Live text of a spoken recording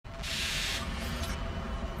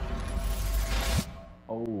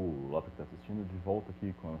idiota que tá assistindo, de volta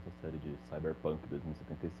aqui com a nossa série de Cyberpunk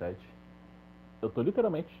 2077. Eu tô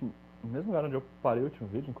literalmente no mesmo lugar onde eu parei o último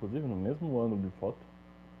vídeo, inclusive no mesmo ano de foto.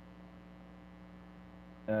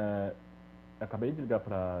 Acabei de ligar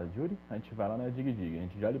pra Yuri, a gente vai lá na Jig Jig. A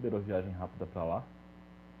gente já liberou viagem rápida pra lá,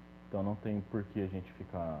 então não tem por que a gente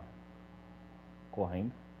ficar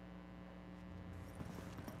correndo.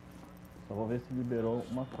 Só vou ver se liberou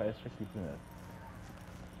uma quest aqui primeiro.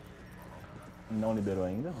 Não liberou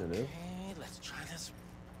ainda, beleza?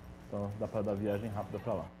 Então dá pra dar viagem rápida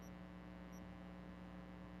pra lá.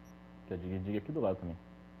 Que a Jig Jig é aqui do lado também.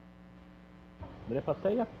 Daria pra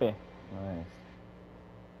até ir a pé, mas...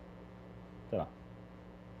 sei lá.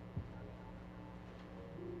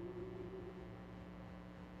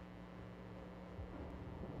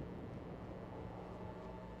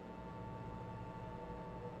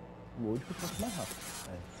 O load foi mais rápido.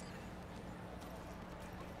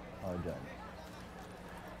 Olha o Johnny.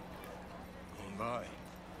 My,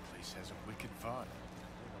 place has a wicked vibe.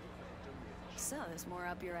 So, there's more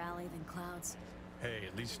up your alley than clouds. Hey,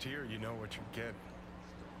 at least here you know what you're getting.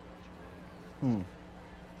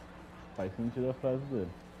 Faz sentido a frase dele.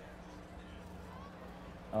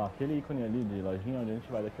 Ah, aquele ícone ali de lojinha onde a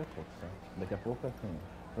gente vai daqui a pouco, tá? Daqui a pouco é assim.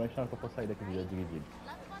 Provavelmente na hora que eu for sair daqui do Rua Jig Jig.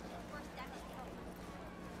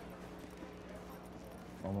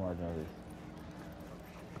 Vamos lá de uma vez.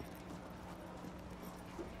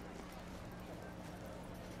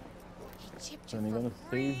 Se não me engano,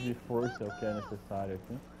 6 de força é o que é necessário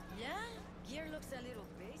aqui. Yeah, gear looks a little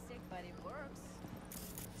basic, but it works.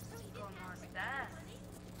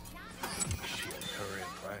 Her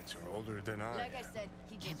implants are older than I Like I am. said,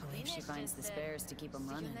 he Can't just believe she finished finds the and said, spares to keep them "See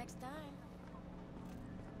you running." next time."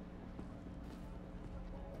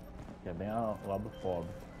 Que é bem ao lado pobre.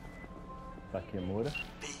 Takemura.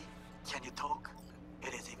 B, can you talk?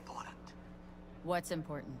 It is important. What's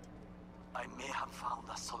important? I may have found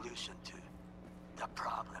a solution to the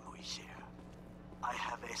problem we share. I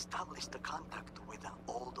have established a contact with an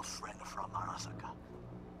old friend from Arasaka.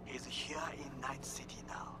 He's here in Night City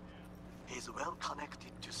now. He's well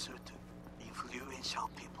connected to certain influential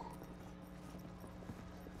people.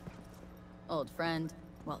 Old friend,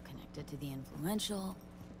 well connected to the influential.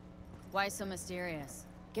 Why so mysterious?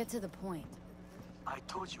 Get to the point. I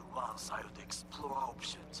told you once I would explore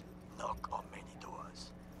options, knock on many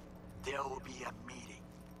doors. There will be a meeting.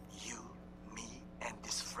 You, me, and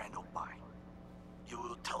this friend of mine. You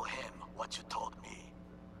will tell him what you told me.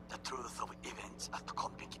 The truth of events at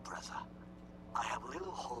Konpeki Plaza. I have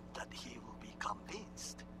little hope that he will be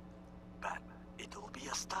convinced. But it will be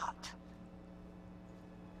a start.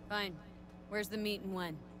 Fine. Where's the meet and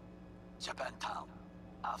when? Japantown.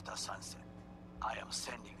 After sunset. I am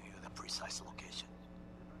sending you the precise location.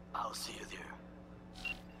 I'll see you there.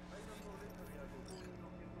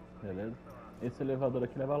 Beleza? Esse elevador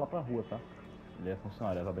aqui leva lá pra rua, tá? Ele é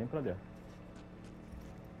funcionário, leva bem pra ali, ó.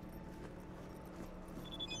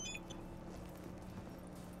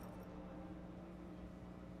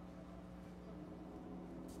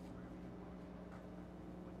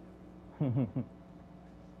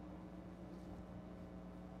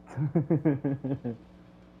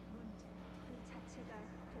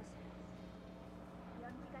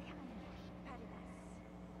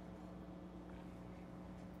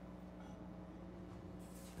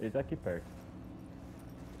 Ele tá aqui perto.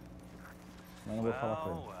 Mas não vou falar com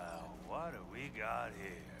ele. Well, what do we got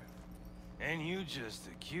here? And you just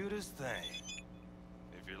the cutest thing.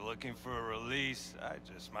 If you're looking for a release, I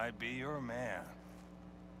just might be your man.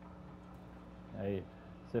 Aí,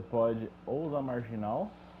 você pode ou usar marginal,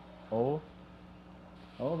 ou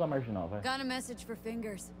usar marginal, vai. Got a message for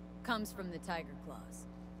Fingers. Comes from the Tiger Claws.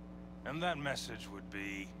 And that message would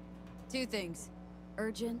be... Two things.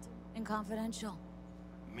 Urgent and confidential.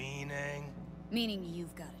 meaning? Meaning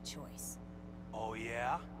you've got a choice. Oh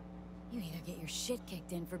yeah? You either get your shit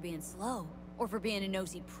kicked in for being slow, or for being a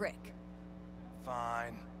nosy prick.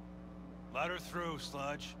 Fine. Let her through,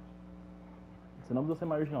 Sludge. Você não precisa ser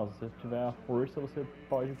marginal, se você tiver a força, você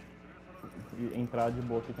pode entrar de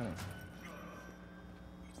boa aqui também.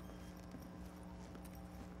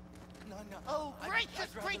 Oh,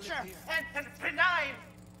 gracious creature! And benign!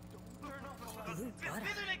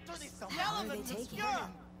 Visiting to the elements obscure!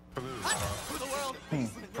 Who the world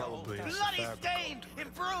Probably as bloody fabrical. stained,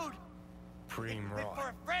 imbrued! Preem Fit raw. for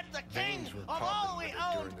a friend, the king Veins were of all we popping with it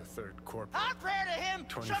own! during the third corporate. Our prayer to him should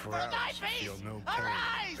 24 for thy hours, you feel face! no pain.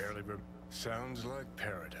 Arise! Barely sounds like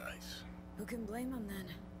paradise. Who can blame him then?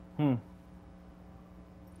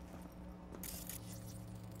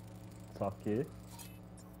 Só que...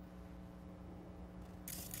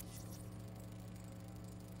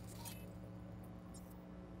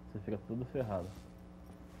 você fica tudo ferrado.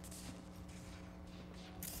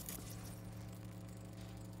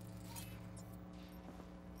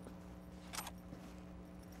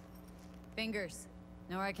 Fingers.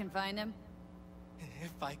 Know where I can find him?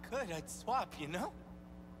 If I could, I'd swap, you know?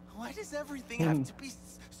 Why does everything have to be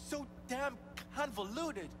so damn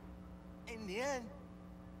convoluted? In the end,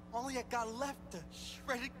 all I got left are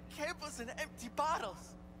shredded cables and empty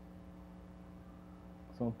bottles.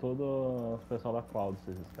 São todos o pessoal da Cloud,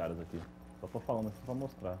 esses caras aqui. Só tô falando aqui pra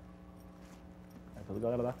mostrar. É toda a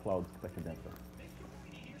galera da Cloud que tá aqui dentro.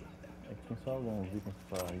 Aqui tem só alguns itens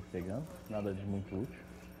pra ir pegando, nada de muito útil.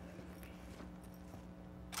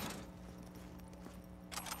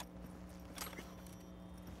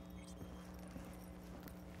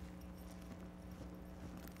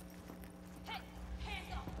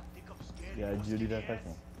 E a Judy já tá aqui.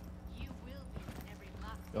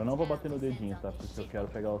 Eu não vou bater no dedinho, tá? Porque eu quero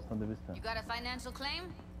pegar o stand of stand. You got a financial claim?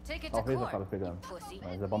 Take it to Talvez eu court. acabe pegando,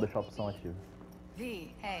 mas é bom deixar a opção ativa.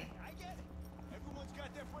 V, hey.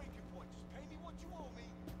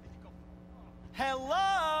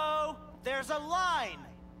 Hello? There's a line!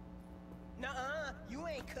 Nuh-uh, you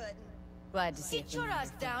ain't cutting. Glad to see Sit your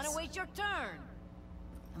ass down and wait your turn.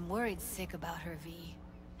 I'm worried sick about her, V.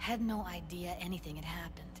 Had no idea anything had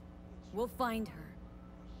happened. We'll find her.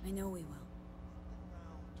 I know we will.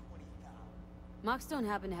 Mox don't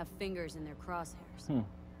happen to have fingers in their crosshairs.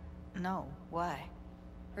 No, why?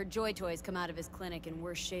 Her joy toys come out of his clinic in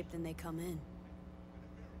worse shape than they come in.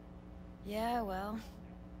 Yeah, well,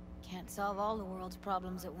 can't solve all the world's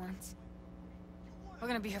problems at once. We're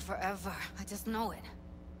gonna be here forever. I just know it.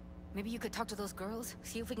 Maybe you could talk to those girls,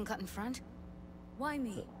 see if we can cut in front? Why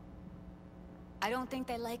me? I don't think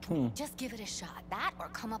they like me. Just give it a shot. That or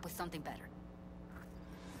come up with something better.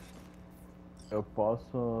 Eu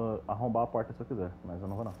posso arrombar a porta se eu quiser, mas eu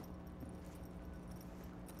não vou não.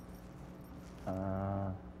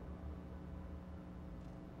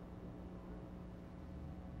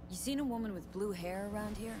 You seen a woman with blue hair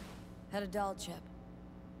around here? Had a doll chip.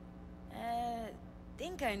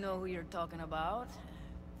 Think I know who you're talking about.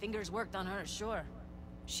 Fingers worked on her, sure.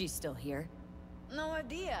 She's still here? No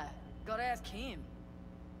idea. Gotta ask him.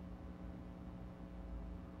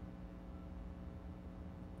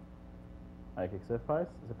 Aí o que você faz?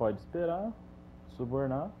 Você pode esperar,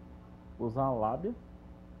 subornar, usar a lábia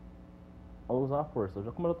ou usar a força.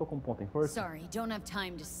 Já como eu tô com um ponto em força. Sorry, don't have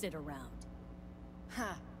time to sit around.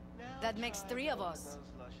 Huh. That makes 3 of us.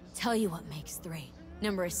 Tell you what makes 3.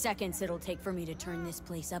 Number of seconds it'll take for me to turn this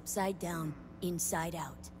place upside down, inside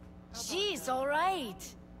out. Jeez, all right.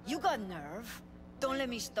 You got nerve. Don't let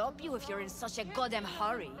me stop you if you're in such a goddamn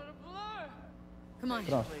hurry. Come on,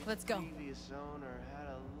 Pronto. let's go. Previous owner had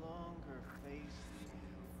a longer face.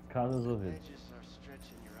 Caso resolvido. Edges are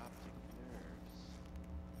stretching your optic nerves.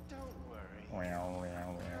 Don't worry.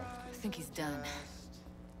 I think he's done.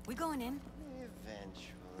 We going in?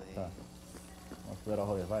 Eventually. Tá. Vamos acelerar o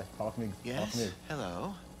rolê, vai. Fala comigo. Fala Yes. comigo.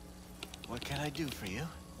 Hello. What can I do for you?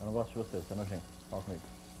 Eu não gosto de você, você é nojento. Fala comigo.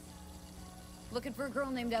 Looking for a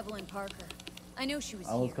girl named Evelyn Parker. I know she was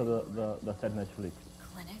A música here. da série Netflix.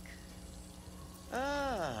 Clinic?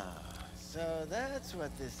 Ah, so that's what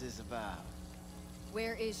this is about.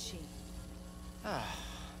 Where is she? Ah,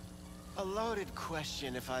 a loaded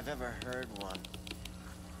question if I've ever heard one.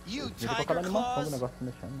 You Devia tocar tiger a animação claws? do negócio se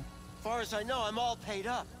mexendo, né? As far as I know, I'm all paid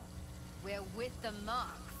up. We're with the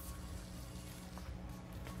Mox.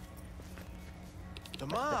 The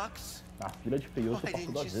Mox? A fila de feioso Why eu passo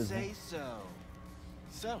didn't 2 you vezes, say né? so?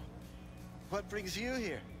 So, what brings you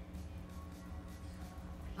here?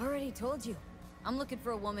 Already told you. I'm looking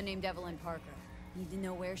for a woman named Evelyn Parker. Need to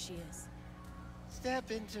know where she is.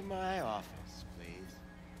 Step into my office, please.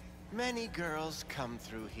 Many girls come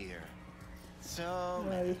through here. So Eu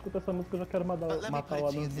many. escuto essa música, eu já quero matar But let me o put it to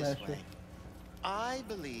Adam you this Smasher. way. I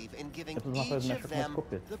believe in giving Eu preciso matar o each Smasher of com uma them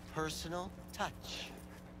escopeta. the personal touch.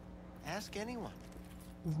 Ask anyone.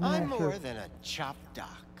 I'm more than a chop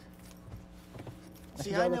doc.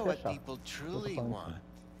 See, I know what people truly want.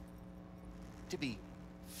 To be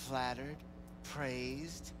flattered,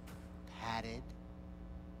 praised, patted.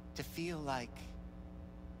 To feel like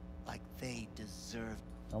they deserve.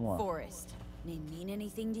 Vamos lá. Forrest. Name mean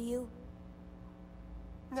anything to you?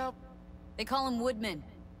 Nope. They call him Woodman.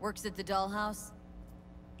 Works at the dollhouse.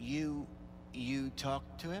 You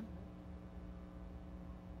talked to him?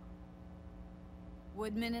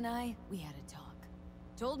 Woodman and I, we had a talk.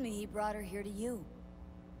 Told me he brought her here to you.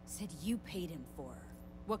 Said you paid him for her.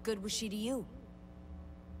 What good was she to you?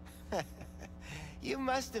 You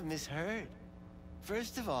must have misheard.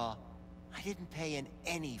 First of all, I didn't pay an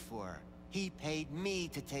any for her. He paid me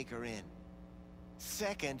to take her in.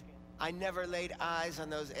 Second, I never laid eyes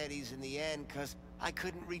on those eddies in the end because I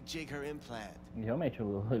couldn't rejig her implant. E realmente,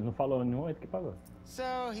 ele não falou em nenhum momento que pagou.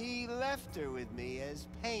 So he left her with me as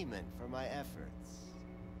payment for my efforts.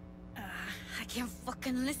 I can't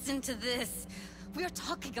fucking listen to this. We are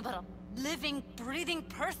talking about a living, breathing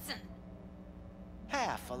person.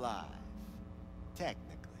 Half alive,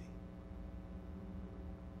 technically.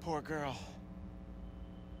 Poor girl.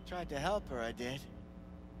 Tried to help her, I did.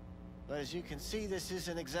 But as you can see, this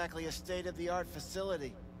isn't exactly a state-of-the-art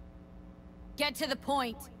facility. Get to the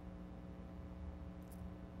point.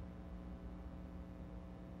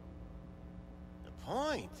 The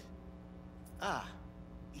point? Ah,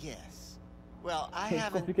 yes. Well, I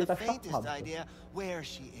haven't the faintest idea where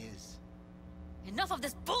she is. Enough of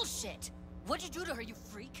this bullshit! What'd you do to her, you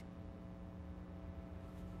freak?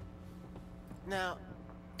 Now,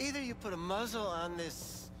 either you put a muzzle on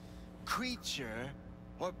this creature,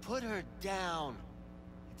 or put her down.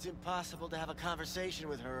 It's impossible to have a conversation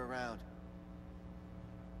with her around.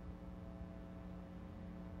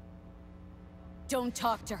 Don't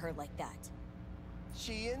talk to her like that.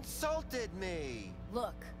 She insulted me!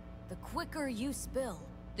 Look, the quicker you spill,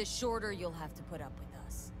 the shorter you'll have to put up with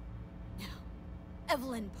us. Now,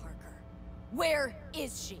 Evelyn Parker, where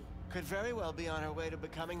is she? Could very well be on her way to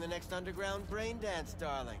becoming the next underground braindance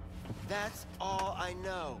darling. That's all I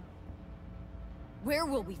know. Where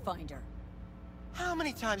will we find her? How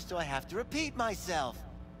many times do I have to repeat myself?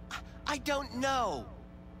 I don't know.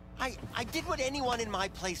 I did what anyone in my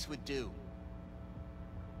place would do.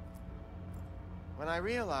 When I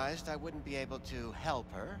realized I wouldn't be able to help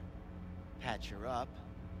her, patch her up,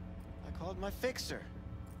 I called my fixer.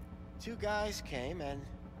 2 guys came and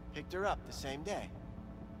picked her up the same day.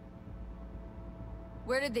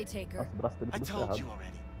 Where did they take her? I told you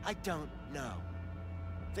already. I don't know.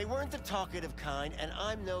 They weren't the talkative kind, and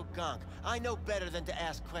I'm no gonk. I know better than to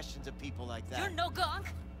ask questions of people like that. You're no gonk?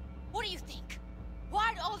 What do you think?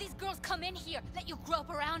 Why'd all these girls come in here, let you grope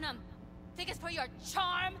around them? Think it's for your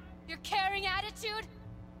charm? Your caring attitude?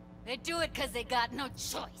 They do it because they got no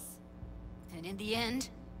choice. And in the end,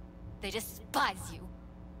 they despise you.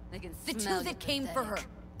 They can The smell two that you came for her pathetic.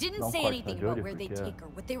 didn't say anything about where they'd take her,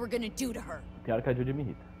 what they were gonna do to her. Tem hora que a Judy me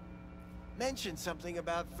irrita. Mentioned something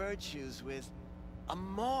about virtues with a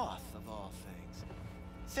moth, of all things.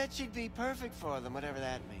 Said she'd be perfect for them, whatever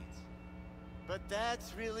that means. But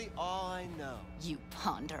that's really all I know. You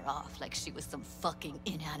pawned her off like she was some fucking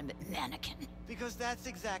inanimate mannequin. Because that's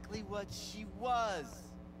exactly what she was.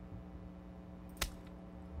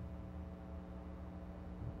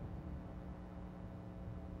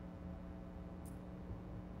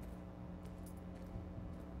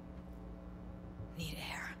 Need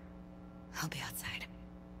air. I'll be outside.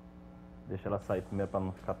 Deixa ela sair primeiro pra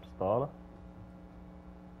não ficar pistola.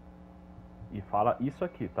 E fala isso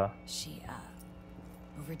aqui, tá? She,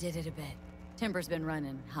 overdid it a bit. Timber's been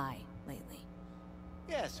running high lately.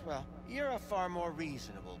 Yes, well, you're a far more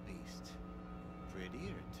reasonable beast.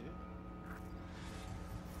 Prettier, too.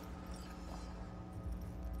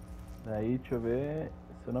 Daí, deixa eu ver.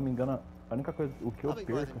 Se eu não me engano, a única coisa. O que eu I'll be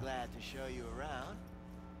more perco. than glad to show you around.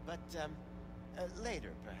 But,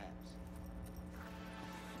 later, perhaps.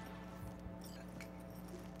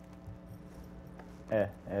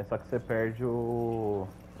 É só que você perde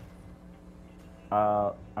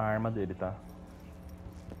a arma dele, tá?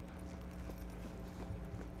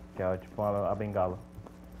 Que é tipo a bengala.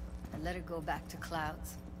 I let her go back to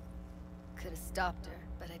Clouds. Could have stopped her,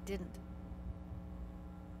 but I didn't.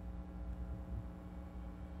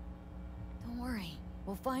 Don't worry,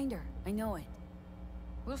 we'll find her. I know it.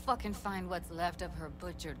 We'll fucking find what's left of her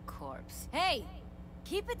butchered corpse. Hey,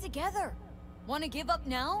 keep it together. Wanna give up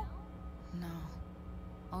now? No.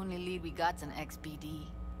 Only lead we got's an XBD.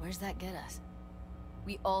 Where's that get us?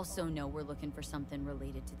 We also know we're looking for something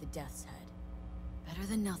related to the Death's Head. Better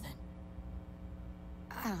than nothing.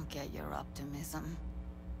 I don't get your optimism.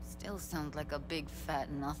 Still sounds like a big fat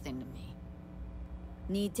nothing to me.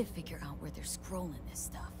 Need to figure out where they're scrolling this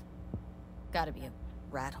stuff. Gotta be a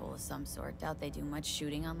rat hole of some sort. Doubt they do much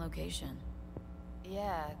shooting on location.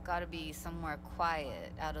 Yeah, gotta be somewhere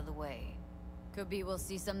quiet, out of the way. Could be we'll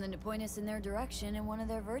see something to point us in their direction in one of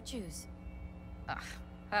their virtues. Ugh,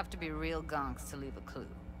 have to be real gonks to leave a clue.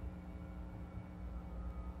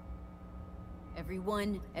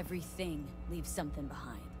 Everyone, everything leaves something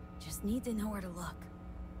behind. Just need to know where to look.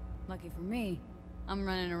 Lucky for me, I'm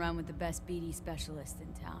running around with the best BD specialist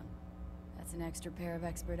in town. That's an extra pair of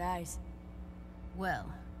expert eyes. Well,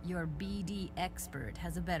 your BD expert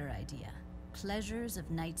has a better idea. Pleasures of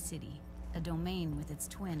Night City, a domain with its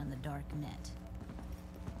twin on the dark net.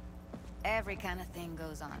 Every kind of thing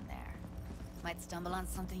goes on there. Might stumble on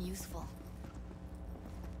something useful.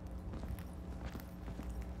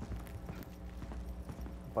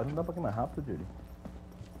 Pode andar um pouquinho mais rápido, Julie?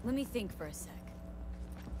 Let me think for a sec.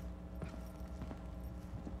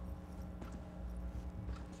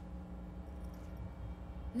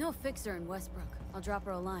 No fixer in Westbrook. I'll drop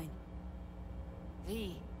her a line.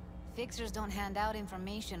 V, fixers don't hand out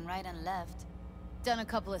information right and left. Done a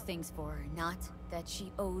couple of things for her. Not that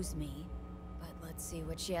she owes me, but let's see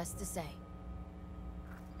what she has to say.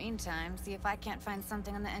 Meantime, see if I can't find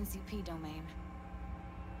something on the NCP domain.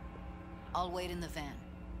 I'll wait in the van.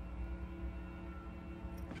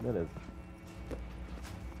 Beleza.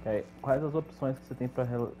 Ok, quais as opções que você tem pra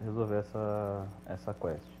resolver essa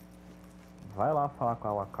quest? Vai lá falar com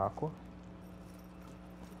a Wakako.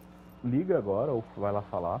 Liga agora, ou vai lá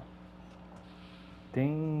falar.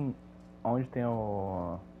 Tem... Onde tem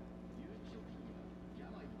o...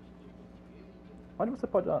 Onde você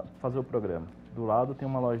pode fazer o programa? Do lado tem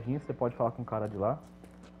uma lojinha, você pode falar com o cara de lá.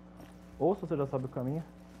 Ou se você já sabe o caminho,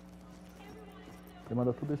 você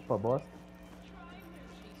manda tudo isso pra bosta.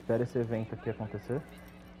 Espera esse evento aqui acontecer.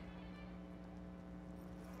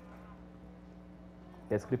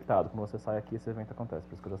 É scriptado, quando você sai aqui esse evento acontece,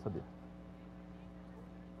 por isso que eu já sabia.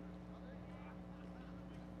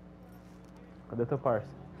 Cadê teu parça?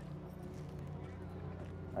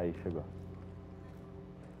 Aí, chegou.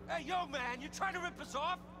 Hey, yo, man, you trying to rip us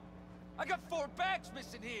off? I got 4 bags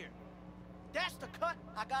missing here. That's the cut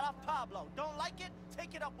I got off Pablo. Don't like it?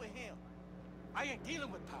 Take it up with him. I ain't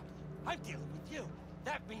dealing with Pablo. I'm dealing with you.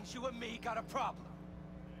 That means you and me got a problem.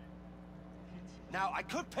 Now, I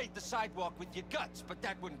could paint the sidewalk with your guts, but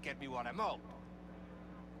that wouldn't get me what I'm owed.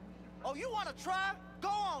 Oh, you wanna try? Go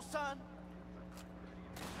on, son.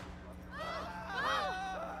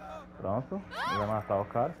 Pronto, ele vai matar o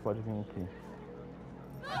cara, você pode vir aqui.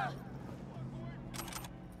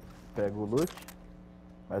 Pega o loot.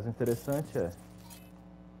 Mas o interessante é...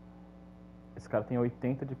 Esse cara tem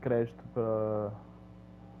 80 de crédito pra...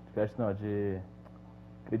 De crédito não, de...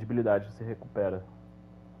 Credibilidade, se recupera.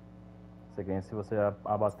 Você ganha se você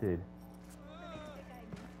abater ele.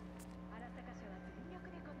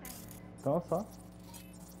 Então só.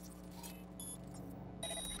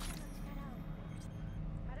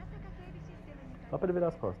 Só pra ele virar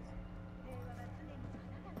as costas.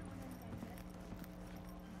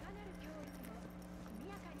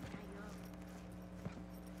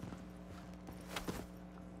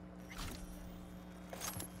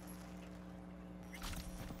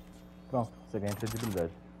 Pronto, você ganha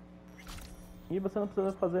credibilidade. E você não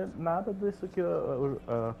precisa fazer nada disso que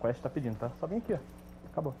a quest tá pedindo, tá? Só vem aqui, ó.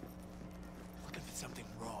 Acabou. Looking for something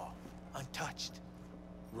raw, untouched.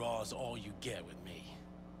 Raw's all you get with me.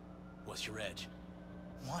 What's your edge?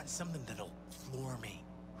 Want something that'll floor me,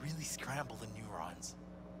 really scramble the neurons.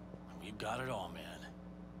 We've got it all, man.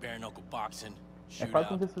 Bare knuckle boxing, É quase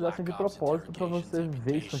como se eles fizessem de propósito pra você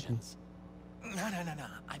ver isso aqui. No.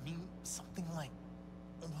 I mean, something like,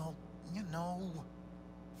 well, you know...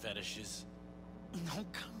 Fetishes? No,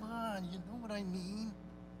 come on, you know what I mean?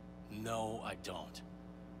 No, I don't.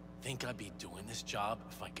 Think I'd be doing this job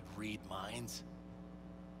if I could read minds?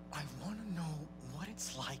 I want to know what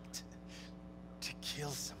it's like to kill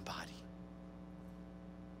somebody.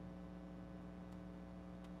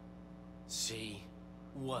 See?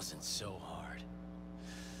 Wasn't so hard.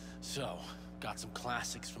 So, got some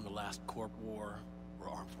classics from the last Corp War, or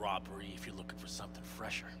armed robbery if you're looking for something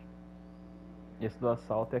fresher. Esse do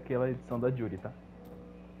assalto é aquela edição da Judy, tá?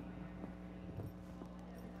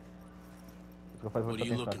 Isso que eu faço What are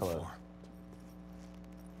you looking for?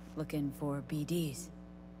 Looking for BDs.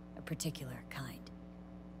 A particular kind.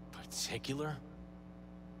 Particular?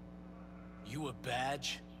 You a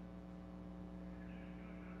badge?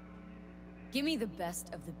 Give me the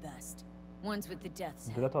best of the best. Ones with the death's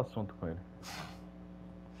head. Direto ao assunto com ele.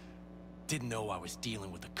 Didn't know I was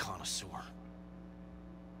dealing with a connoisseur.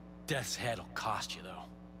 Death's head'll cost you, though.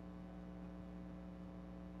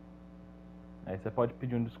 Aí você pode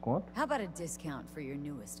pedir um desconto. How about a discount for your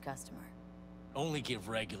newest customer? Only give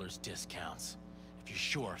regulars discounts. If you're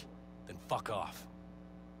short, then fuck off.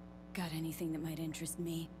 Got anything that might interest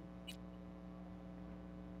me?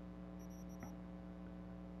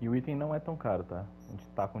 E o item não é tão caro, tá? A gente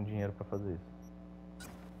tá com dinheiro pra fazer isso.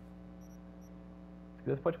 Se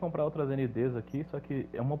quiser, você pode comprar outras NDs aqui, só que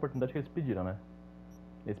é uma oportunidade que eles pediram, né?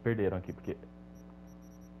 Eles perderam aqui, porque...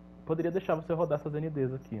 Poderia deixar você rodar essas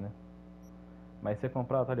NDs aqui, né? Mas se você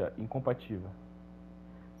comprar, tá ali, ó, incompatível.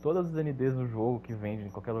 Todas as NDs no jogo que vende em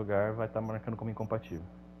qualquer lugar vai estar marcando como incompatível.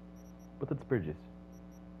 Puta desperdício.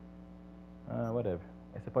 Ah, whatever.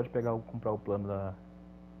 Aí você pode pegar comprar o plano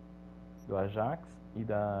do Ajax e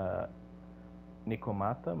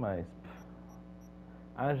Necomata, mas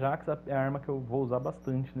a Ajax é a arma que eu vou usar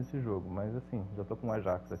bastante nesse jogo, mas assim, já tô com o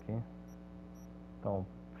Ajax aqui, então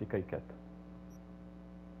fica aí quieto.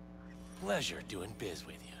 Pleasure doing biz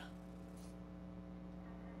with you.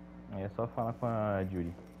 Aí é só falar com a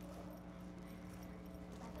Yuri.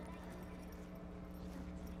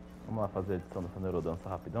 Vamos lá fazer a edição dessa neurodança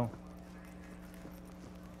rapidão.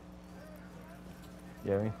 E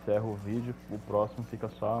aí eu encerro o vídeo, o próximo fica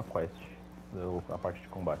só a quest, a parte de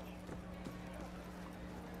combate.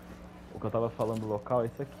 O que eu tava falando do local é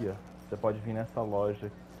esse aqui, ó. Você pode vir nessa loja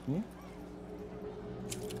aqui.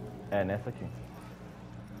 É, nessa aqui.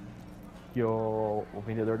 Que o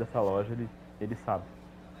vendedor dessa loja, ele sabe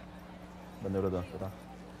da neurodança, tá?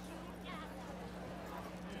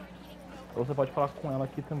 Ou você pode falar com ela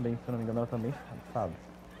aqui também, se eu não me engano, ela também sabe.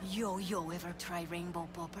 Yo, ever try rainbow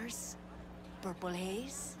poppers? Purple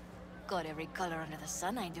haze? Got every color under the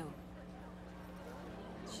sun, I do.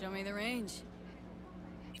 Show me the range.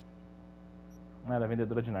 Ela é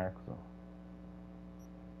vendedora de narcos, ó.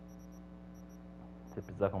 Se você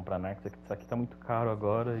precisar comprar narcos, isso aqui tá muito caro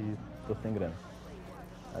agora e tô sem grana.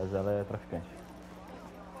 Mas ela é traficante.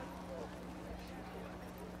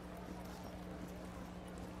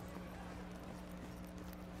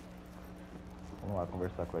 Vamos lá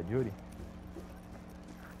conversar com a Yuri.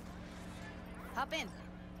 Hop in.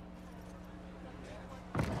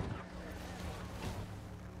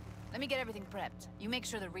 Let me get everything prepped. You make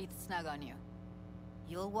sure the wreath's snug on you.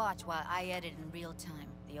 You'll watch while I edit in real time.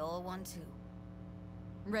 The old one too.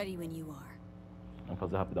 Ready when you are. Vamos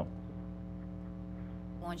fazer rapidão.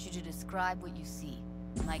 Want you to describe what you see.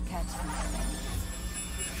 Like catch.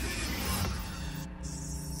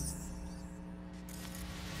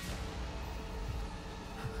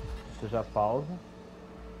 Você já pausa.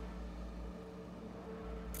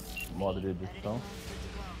 Modo de edição.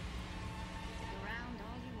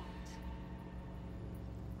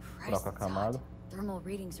 Troca a camada. Thermal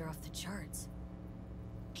readings are off the charts.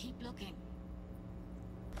 Keep looking.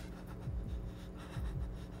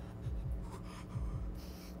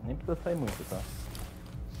 Nem precisa sair muito, tá?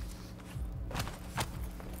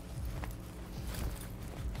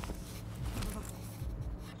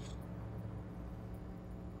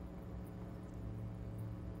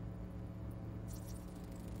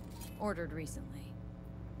 Ordered recently.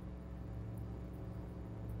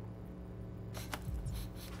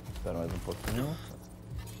 Espera mais um pouquinho.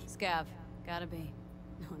 Scav, gotta be.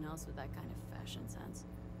 No one else with that kind of fashion sense.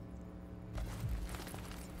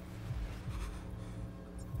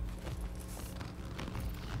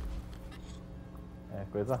 É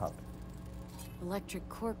coisa rápida. Electric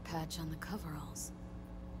cork patch on the coveralls.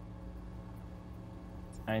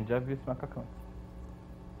 A gente já viu esse macacão.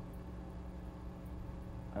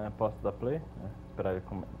 Posso dar play? Esperar ele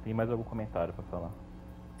tem mais algum comentário pra falar.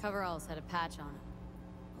 Coveralls had a patch on it.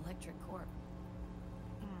 Electric cork.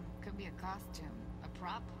 Could be a costume. A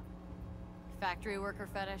prop? Factory worker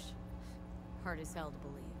fetish? Hard as hell to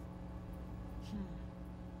believe.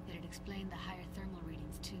 It'd explain the higher thermal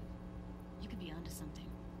readings too. You could be onto something.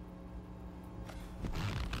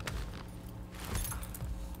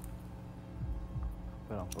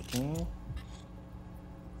 Espera um pouquinho.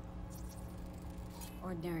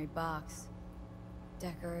 Ordinary box.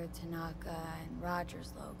 Decker, Tanaka, and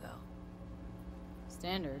Rogers logo.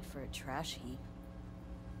 Standard for a trash heap.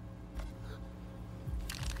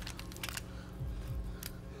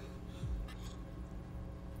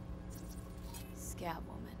 Scab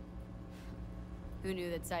woman. Who knew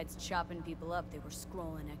that sites chopping people up, they were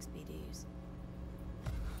scrolling XBDs.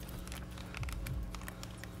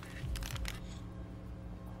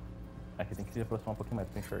 Aqui tem que se aproximar um pouquinho mais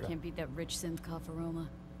pra enxergar. Can't beat that rich synth cough aroma.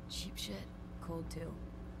 Cheap shit. Cold too.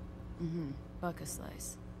 Buck a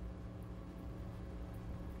slice.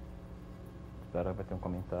 Espera, vai ter um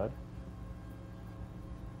comentário.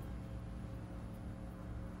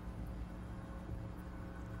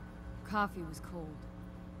 Coffee was cold.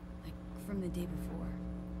 Like from the day before.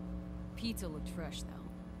 Pizza looked fresh though.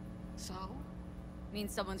 So?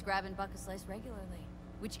 Means someone's grabbing Buck a slice regularly.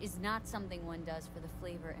 Which is not something one does for the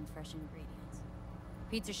flavor and fresh ingredients.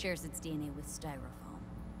 Pizza shares its DNA with styrofoam.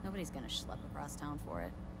 Nobody's gonna schlep across town for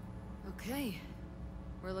it. Okay.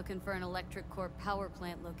 We're looking for an electric core power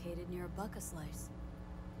plant located near a Buck a slice.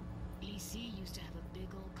 EC used to have a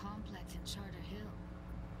big old complex in Charter Hill.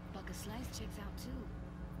 Buck a slice checks out too.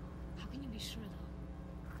 How can you be sure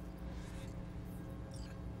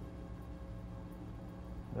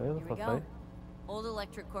though? Beleza, Here só we sai. go. Old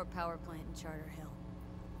electric core power plant in Charter Hill.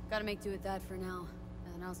 Gotta make do with that for now.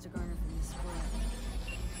 Nothing else to garner from this split.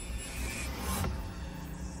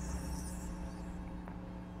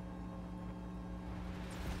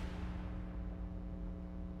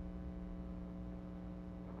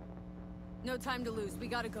 No time to lose. We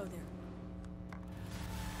gotta go there.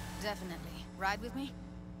 Definitely. Ride with me?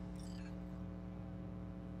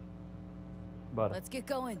 Bora. Let's get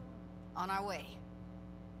going. On our way.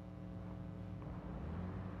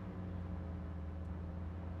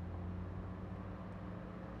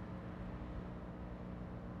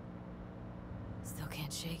 Still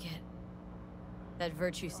can't shake it. That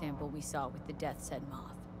virtue sample we saw with the Death's Head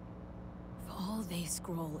moth. If all they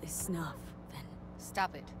scroll is snuff, then...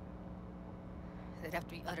 Stop it. They'd have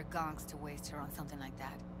to be utter gonks to waste her on something like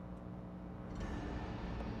that.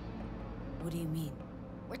 What do you mean?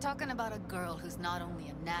 We're talking about a girl who's not only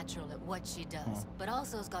a natural at what she does, but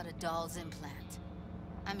also has got a doll's implant.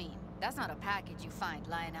 I mean, that's not a package you find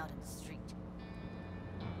lying out in the street.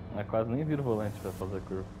 É, quase nem vira o volante pra fazer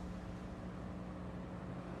curva.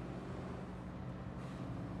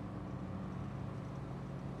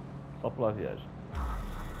 Só pular a viagem.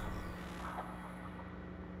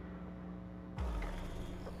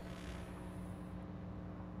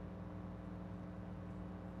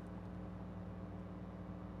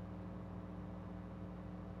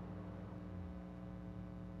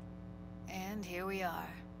 And here we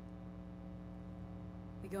are.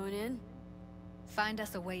 We going in? Find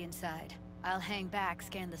us a way inside. I'll hang back,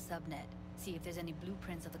 scan the subnet, see if there's any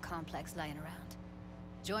blueprints of the complex lying around.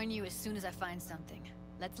 Join you as soon as I find something.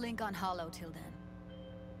 Let's link on Hollow till then.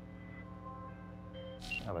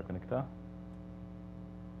 Ah, vai conectar?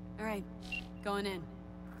 Alright, going in.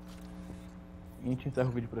 E a gente encerra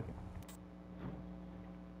o vídeo por aqui.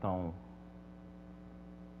 Então...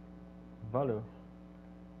 Valeu.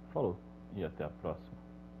 Falou. E até a próxima.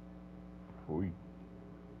 Fui.